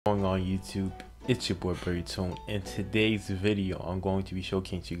Going on YouTube, it's your boy Tone. In today's video I'm going to be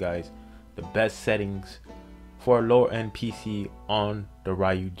showcasing to you guys the best settings for a lower end PC on the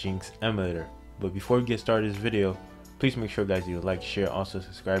Ryujinx Emulator. But before we get started this video, please make sure guys you like, share, also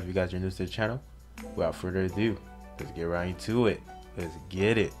subscribe if you guys are new to the channel. Without further ado, let's get right into it. Let's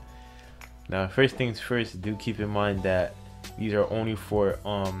get it. Now first things first, do keep in mind that these are only for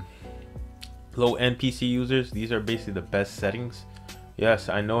low end PC users. These are basically the best settings. Yes,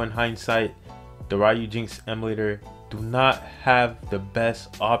 I know in hindsight, the Ryujinx Emulator do not have the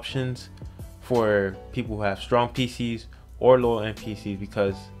best options for people who have strong PCs or low-end PCs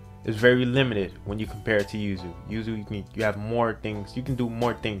because it's very limited when you compare it to Yuzu. Yuzu, you have more things, you can do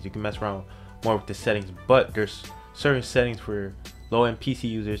more things, you can mess around more with the settings, but there's certain settings for low-end PC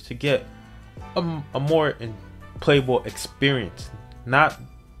users to get a more playable experience. Not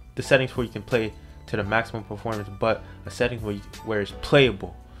the settings where you can play to the maximum performance, but a setting where it's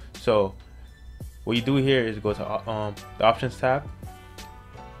playable. So what you do here is go to the options tab,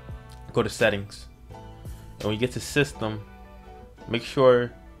 go to settings, and when you get to system, make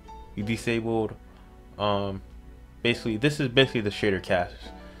sure you disabled basically this is basically the shader cache.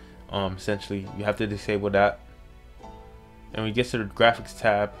 Essentially you have to disable that. And when you get to the graphics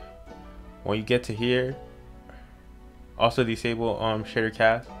tab, when you get to here, also disable shader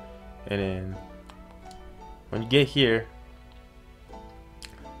cache. And then when you get here,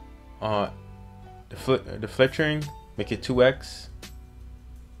 the filtering, make it 2x,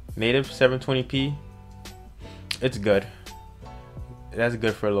 native 720p. It's good. That's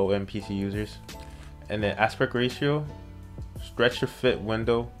good for low end PC users. And then aspect ratio, stretch to fit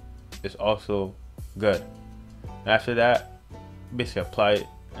window is also good. After that, basically apply it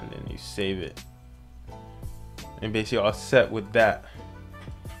and then you save it, and basically all set with that.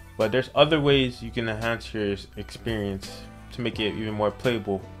 But there's other ways you can enhance your experience to make it even more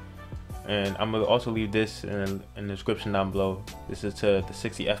playable, and I'm gonna also leave this in the description down below. This is to the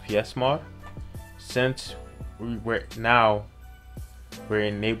 60 FPS mod. Since we're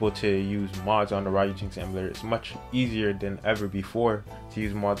enabled to use mods on the Ryujinx Emulator, it's much easier than ever before to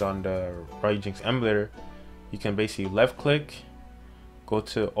use mods on the Ryujinx Emulator. You can basically left click, go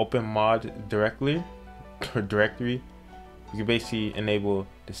to open mod directly or directory. You can basically enable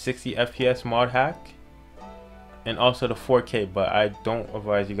the 60 FPS mod hack and also the 4K, but I don't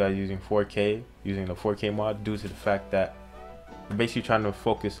advise you guys using 4K, using the 4K mod, due to the fact that we're basically trying to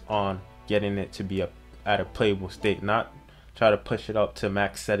focus on getting it to be at a playable state, not try to push it up to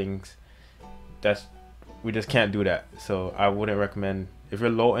max settings. We just can't do that. So I wouldn't recommend, if you're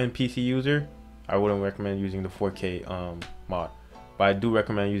a low end PC user, I wouldn't recommend using the 4K mod, but I do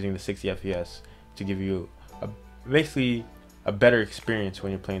recommend using the 60 FPS to give you basically a better experience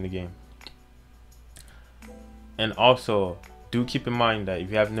when you're playing the game. And also do keep in mind that if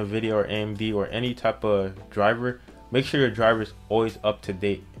you have NVIDIA or AMD or any type of driver, make sure your driver is always up to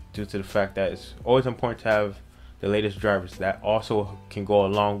date, due to the fact that it's always important to have the latest drivers. That also can go a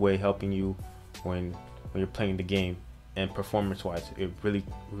long way helping you when you're playing the game, and performance wise it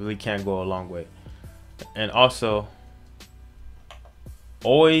really can go a long way. And also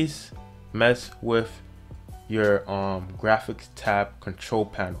always mess with your graphics tab control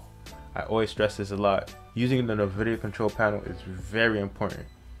panel. I always stress this a lot. Using the NVIDIA control panel is very important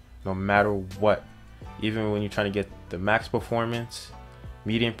no matter what, even when you're trying to get the max performance,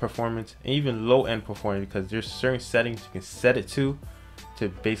 medium performance, and even low end performance, because there's certain settings you can set it to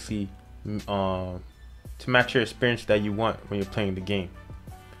basically to match your experience that you want when you're playing the game.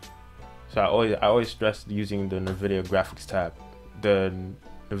 So I always stress using the NVIDIA graphics tab, the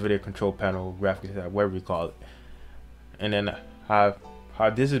NVIDIA control panel, graphics tab, whatever you call it. And then how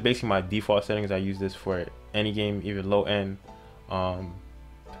this is basically my default settings. I use this for any game, even low end,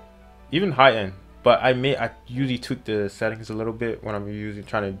 even high end. But I usually tweak the settings a little bit when I'm usually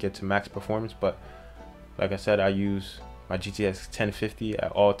trying to get to max performance. But like I said, I use my GTX 1050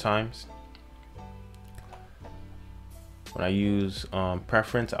 at all times. When I use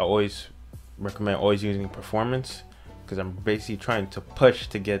preference, I always recommend using performance, because I'm basically trying to push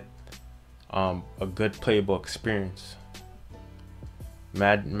to get a good playable experience.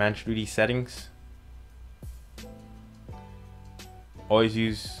 Manage 3D settings. Always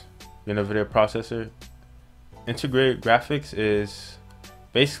use your NVIDIA processor. Integrated graphics is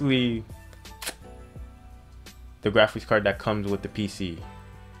basically the graphics card that comes with the PC,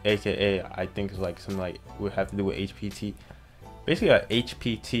 aka I think it's like something like would have to do with HPT. Basically a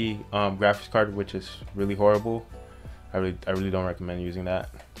HPT graphics card, which is really horrible. I really don't recommend using that.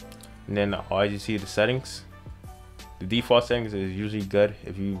 And then as you see, the settings, the default settings is usually good.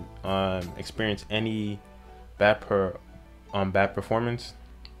 If you experience any bad performance,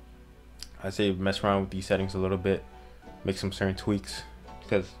 I say mess around with these settings a little bit, make some certain tweaks,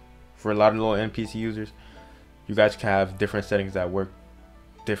 because for a lot of low-end PC users, you guys can have different settings that work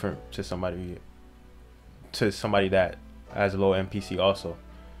different to somebody that has a low-end PC also.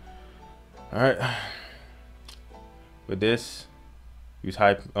 All right, with this, use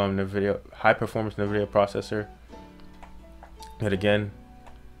high performance NVIDIA processor. And again,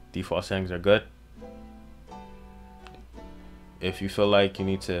 default settings are good. If you feel like you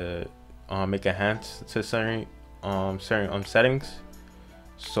need to make enhance to certain settings,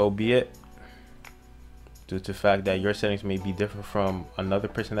 so be it, due to the fact that your settings may be different from another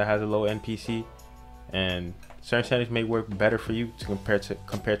person that has a low-end PC, and certain settings may work better for you to compare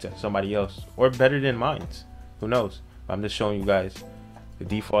to somebody else, or better than mine's. Who knows? I'm just showing you guys the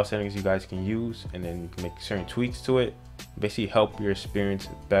default settings you guys can use, and then you can make certain tweaks to it, basically help your experience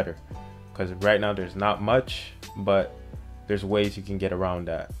better. Because right now there's not much, but there's ways you can get around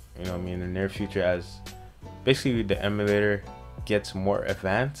that. You know what I mean? In the near future, as basically the emulator gets more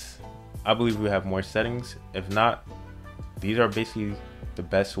advanced, I believe we have more settings. If not, these are basically the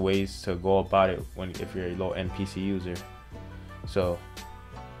best ways to go about it if you're a low-end PC user. So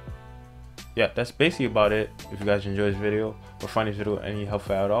yeah, that's basically about it. If you guys enjoyed this video or find this video any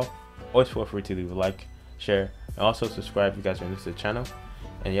helpful at all, always feel free to leave a like, share, and also subscribe if you guys are new to the channel.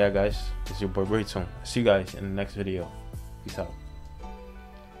 And yeah guys, this is your boy Ryujinx. See you guys in the next video. Peace out.